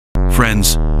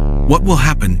Friends, what will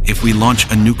happen if we launch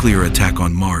a nuclear attack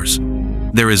on Mars?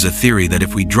 There is a theory that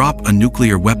if we drop a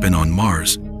nuclear weapon on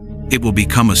Mars, it will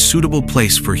become a suitable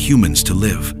place for humans to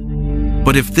live.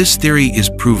 But if this theory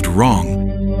is proved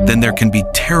wrong, then there can be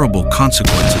terrible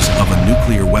consequences of a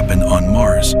nuclear weapon on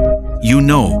Mars. You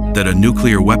know that a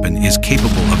nuclear weapon is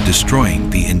capable of destroying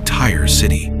the entire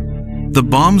city. The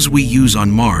bombs we use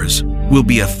on Mars will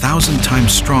be 1,000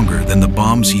 times stronger than the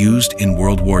bombs used in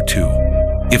World War II.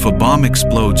 If a bomb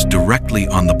explodes directly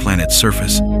on the planet's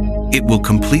surface, it will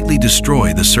completely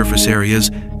destroy the surface areas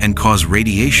and cause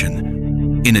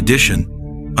radiation. In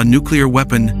addition, a nuclear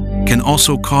weapon can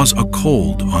also cause a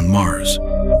cold on Mars.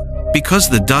 Because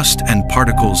the dust and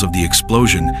particles of the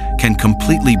explosion can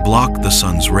completely block the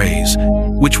sun's rays,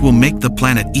 which will make the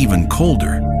planet even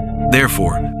colder.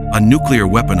 Therefore, a nuclear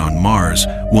weapon on Mars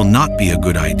will not be a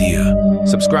good idea.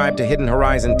 Subscribe to Hidden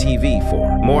Horizon TV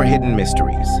for more hidden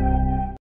mysteries.